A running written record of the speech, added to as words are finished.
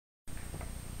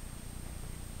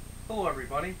Hello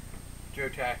everybody, Joe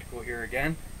Tactical here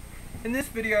again. In this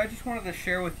video I just wanted to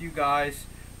share with you guys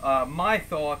my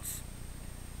thoughts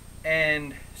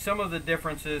and some of the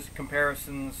differences,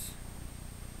 comparisons,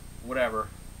 whatever,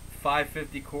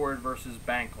 550 cord versus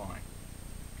bank line.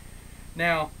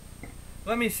 Now,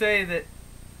 let me say that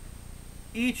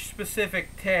each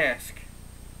specific task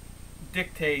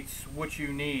dictates what you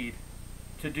need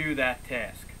to do that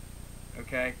task,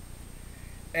 okay?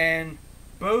 And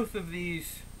both of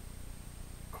these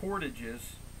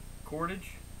cordages,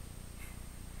 cordage?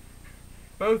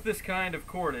 Both this kind of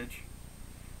cordage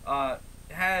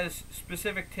has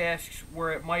specific tasks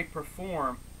where it might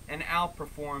perform and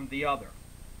outperform the other.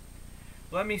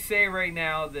 Let me say right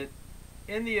now that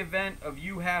in the event of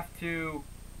you have to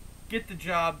get the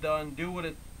job done, do what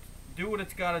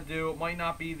it's got to do, it might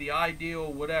not be the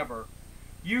ideal, whatever,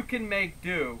 you can make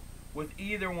do with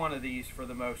either one of these for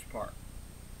the most part.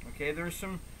 Okay, there's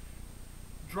some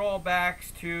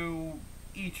drawbacks to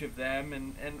each of them,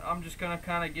 and I'm just going to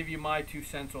kind of give you my 2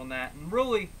 cents on that. And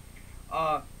really,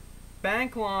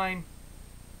 bank line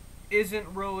isn't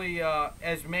really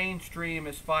as mainstream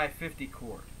as 550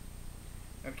 cord.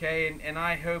 Okay, and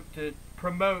I hope to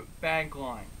promote bank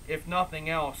line. If nothing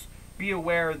else, be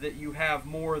aware that you have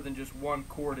more than just one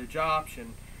cordage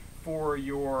option for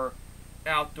your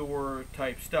outdoor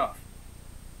type stuff.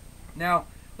 Now,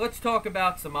 let's talk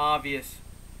about some obvious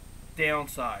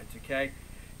downsides, okay?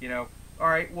 You know,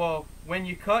 alright, well, when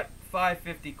you cut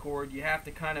 550 cord, you have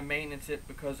to kind of maintenance it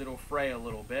because it'll fray a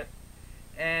little bit.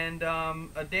 And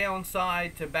a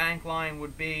downside to bank line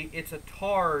would be it's a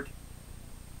tarred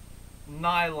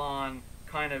nylon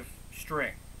kind of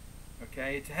string,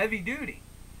 okay? It's heavy duty,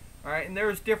 alright? And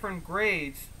there's different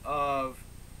grades of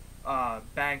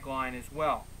bank line as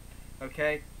well,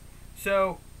 okay?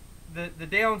 So the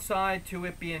downside to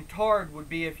it being tarred would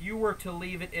be if you were to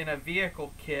leave it in a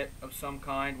vehicle kit of some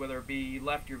kind, whether it be you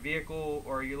left your vehicle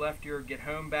or you left your get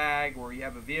home bag or you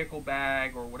have a vehicle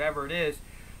bag or whatever it is,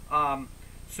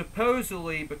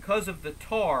 supposedly because of the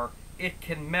tar it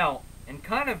can melt and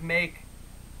kind of make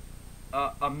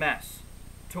a mess.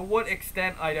 To what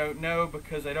extent I don't know,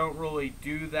 because I don't really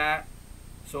do that,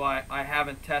 so I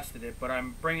haven't tested it, but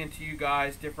I'm bringing to you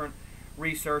guys different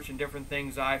research and different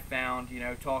things I found, you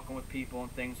know, talking with people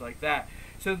and things like that.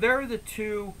 So there are the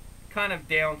two kind of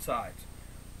downsides.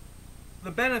 The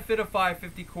benefit of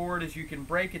 550 cord is you can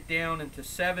break it down into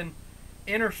 7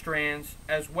 inner strands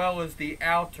as well as the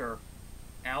outer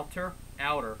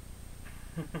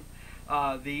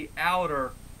the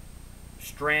outer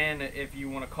strand, if you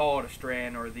want to call it a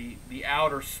strand, or the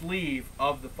outer sleeve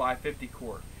of the 550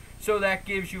 cord. So that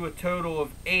gives you a total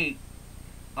of 8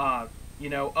 you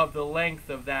know, of the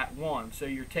length of that one. So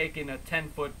you're taking a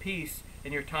 10-foot piece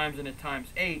and you're timesing it times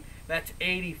 8. That's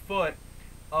 80 foot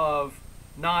of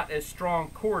not as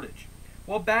strong cordage.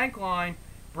 Well, bank line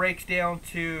breaks down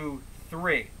to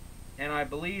 3, and I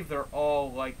believe they're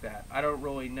all like that. I don't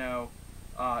really know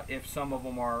if some of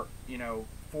them are, you know,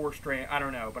 4 strand. I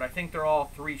don't know, but I think they're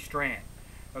all 3 strand.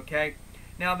 Okay.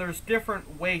 Now there's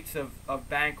different weights of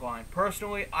bank line.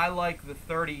 Personally, I like the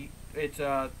 30. It's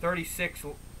a 36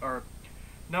 or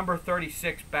number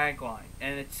 36 bank line,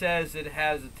 and it says it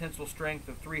has a tensile strength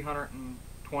of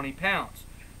 320 pounds.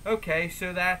 Okay,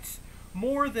 so that's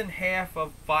more than half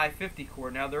of 550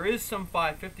 cord. Now there is some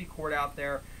 550 cord out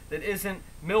there that isn't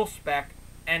mil spec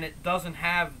and it doesn't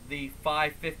have the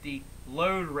 550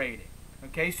 load rating.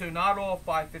 Okay, so not all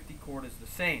 550 cord is the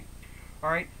same.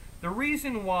 Alright, the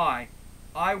reason why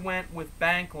I went with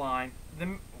bank line,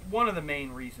 one of the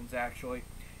main reasons actually,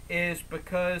 is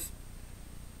because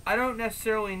I don't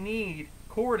necessarily need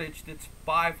cordage that's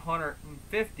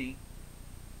 550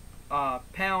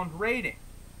 pound rating.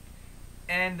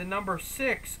 And the number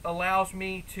 6 allows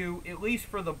me to, at least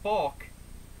for the bulk,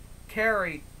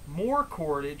 carry more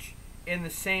cordage in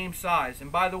the same size.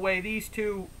 And by the way, these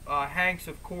two hanks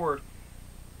of cord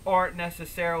aren't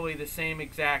necessarily the same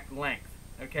exact length.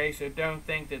 Okay, so don't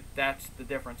think that that's the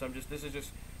difference. This is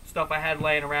just stuff I had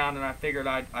laying around and I figured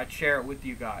I'd share it with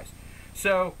you guys.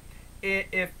 So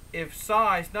if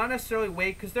size, not necessarily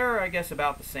weight, because they're, I guess,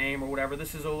 about the same or whatever.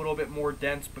 This is a little bit more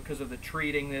dense because of the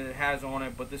treating that it has on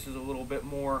it, but this is a little bit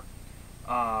more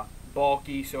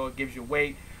bulky, so it gives you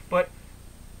weight. But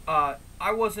I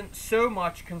wasn't so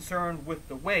much concerned with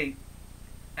the weight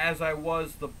as I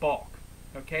was the bulk.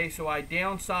 Okay, so I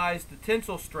downsized the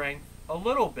tensile strength a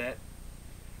little bit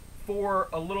for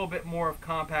a little bit more of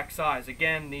compact size.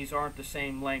 Again, these aren't the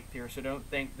same length here, so don't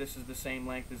think this is the same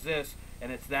length as this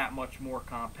and it's that much more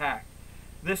compact.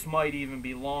 This might even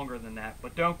be longer than that,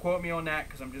 but don't quote me on that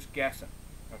because I'm just guessing.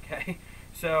 Okay,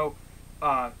 so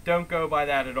don't go by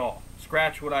that at all.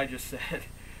 Scratch what I just said.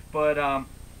 But I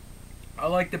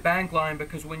like the bank line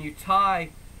because when you tie,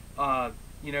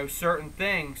 certain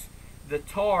things, the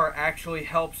tar actually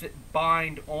helps it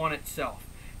bind on itself.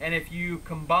 And if you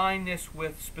combine this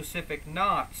with specific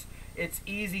knots, it's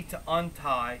easy to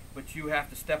untie, but you have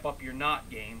to step up your knot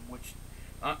game, which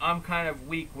I'm kind of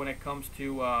weak when it comes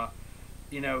to,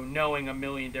 knowing a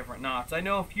million different knots. I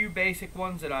know a few basic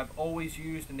ones that I've always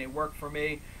used and they work for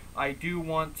me. I do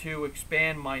want to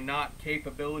expand my knot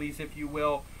capabilities, if you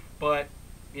will, but,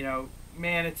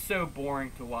 man, it's so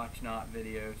boring to watch knot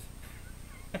videos.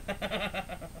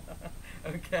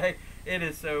 Okay, it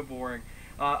is so boring.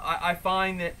 I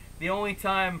find that the only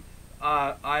time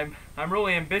I'm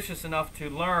really ambitious enough to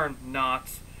learn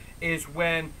knots is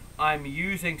when I'm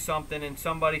using something and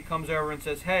somebody comes over and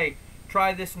says, hey,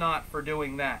 try this knot for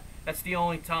doing that. That's the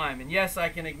only time. And yes, I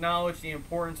can acknowledge the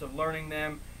importance of learning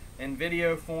them in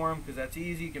video form because that's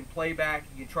easy. You can play back,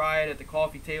 you can try it at the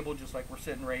coffee table just like we're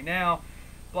sitting right now.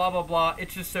 Blah, blah, blah.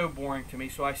 It's just so boring to me,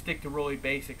 so I stick to really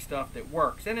basic stuff that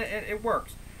works. And it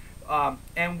works.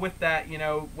 And with that,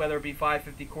 whether it be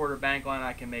 550 cord or bank line,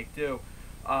 I can make do.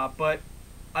 But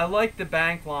I like the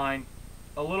bank line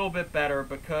a little bit better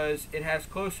because it has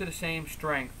close to the same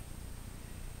strength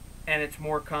and it's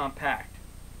more compact.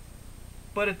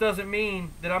 But it doesn't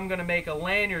mean that I'm going to make a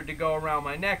lanyard to go around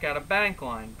my neck out of bank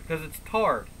line because it's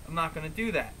tarred. I'm not going to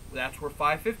do that. That's where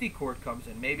 550 cord comes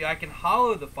in. Maybe I can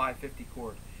hollow the 550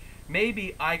 cord.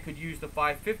 Maybe I could use the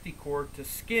 550 cord to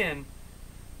skin,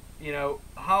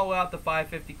 hollow out the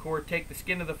 550 cord, take the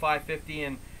skin of the 550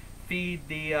 and feed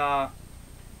the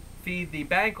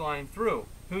bank line through.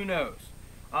 Who knows?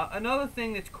 Another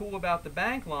thing that's cool about the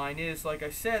bank line is, like I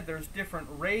said, there's different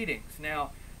ratings.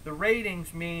 Now, the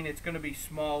ratings mean it's going to be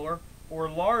smaller or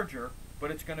larger,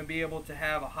 but it's going to be able to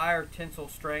have a higher tensile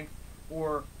strength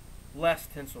or less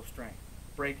tensile strength,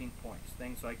 breaking points,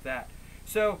 things like that.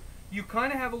 So you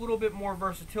kind of have a little bit more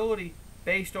versatility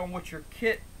based on what your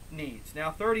kit needs.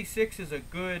 Now 36 is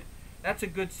that's a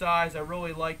good size. I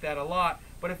really like that a lot.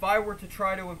 But if I were to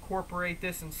try to incorporate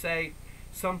this and say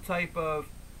some type of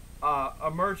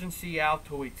emergency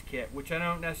Altoids kit, which I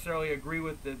don't necessarily agree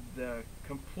with the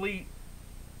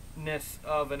completeness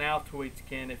of an Altoids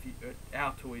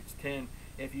tin,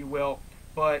 if you will,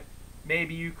 but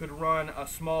maybe you could run a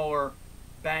smaller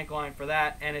bank line for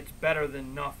that and it's better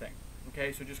than nothing.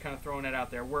 Okay, so just kind of throwing that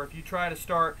out there. Where if you try to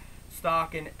start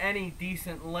stocking any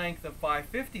decent length of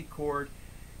 550 cord,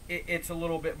 it's a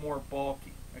little bit more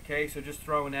bulky. Okay, so just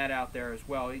throwing that out there as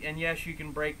well. And yes, you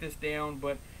can break this down,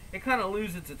 but it kind of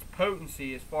loses its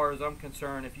potency as far as I'm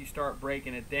concerned if you start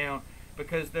breaking it down,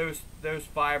 because those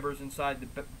fibers inside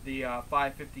the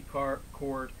 550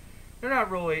 cord, they're not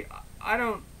really.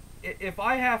 If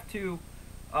I have to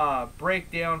break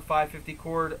down 550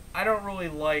 cord, I don't really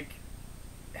like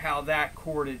how that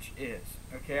cordage is.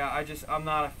 Okay, I'm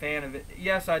not a fan of it.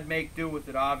 Yes, I'd make do with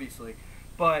it obviously,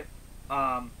 but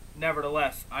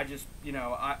nevertheless,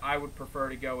 I would prefer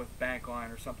to go with bank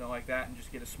line or something like that and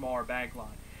just get a smaller bank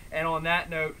line. And on that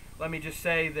note, let me just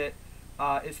say that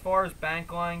as far as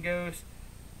bank line goes,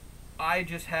 I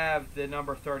just have the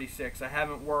number 36. I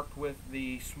haven't worked with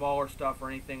the smaller stuff or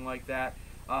anything like that.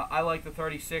 I like the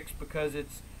 36 because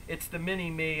it's the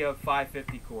mini-me of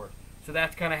 550 cord. So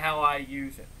that's kind of how I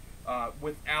use it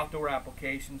with outdoor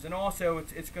applications. And also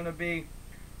it's going to be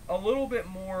a little bit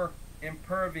more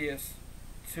impervious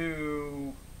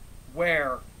to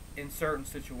wear in certain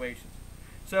situations.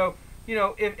 So,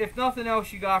 if nothing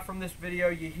else you got from this video,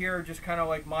 you hear just kind of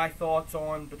like my thoughts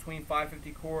on between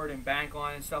 550 cord and bank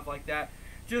line and stuff like that.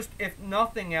 Just if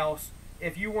nothing else,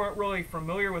 if you weren't really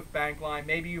familiar with bank line,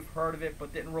 maybe you've heard of it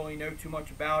but didn't really know too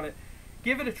much about it,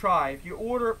 give it a try. If you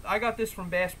order, I got this from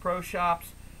Bass Pro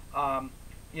Shops,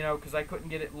 because I couldn't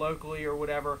get it locally or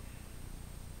whatever.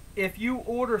 If you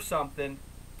order something,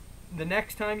 the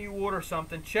next time you order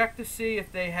something, check to see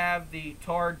if they have the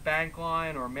tarred bank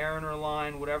line or mariner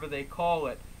line, whatever they call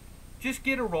it. Just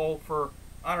get a roll for,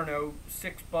 I don't know,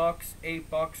 $6,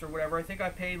 $8 or whatever. I think I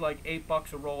paid like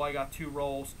 $8 a roll. I got 2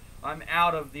 rolls. I'm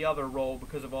out of the other roll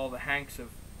because of all the hanks of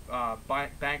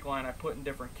bank line I put in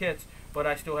different kits, but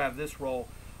I still have this roll,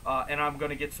 and I'm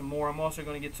going to get some more. I'm also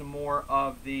going to get some more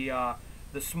of the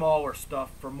smaller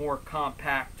stuff for more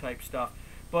compact type stuff.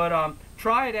 But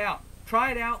try it out.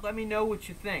 Try it out. Let me know what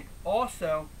you think.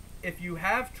 Also, if you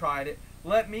have tried it,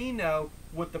 let me know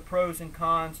what the pros and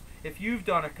cons, if you've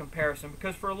done a comparison,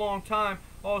 because for a long time,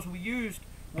 all we used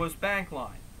was bank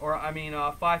line, or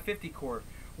 550 cord,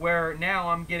 where now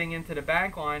I'm getting into the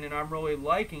bank line and I'm really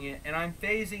liking it, and I'm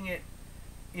phasing it,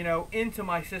 into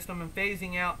my system and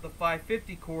phasing out the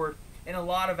 550 cord in a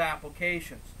lot of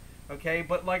applications. Okay,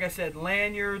 but like I said,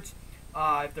 lanyards,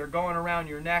 if they're going around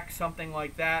your neck, something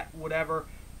like that, whatever,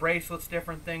 bracelets,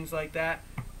 different things like that.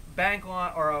 Bank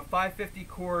line or a 550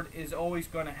 cord is always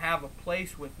going to have a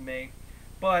place with me,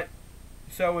 but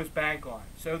so is bank line.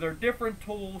 So they're different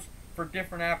tools for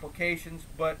different applications,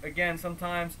 but again,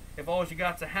 sometimes if all you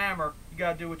got's a hammer, you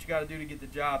got to do what you got to do to get the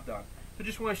job done. So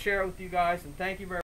just want to share it with you guys, and thank you very much.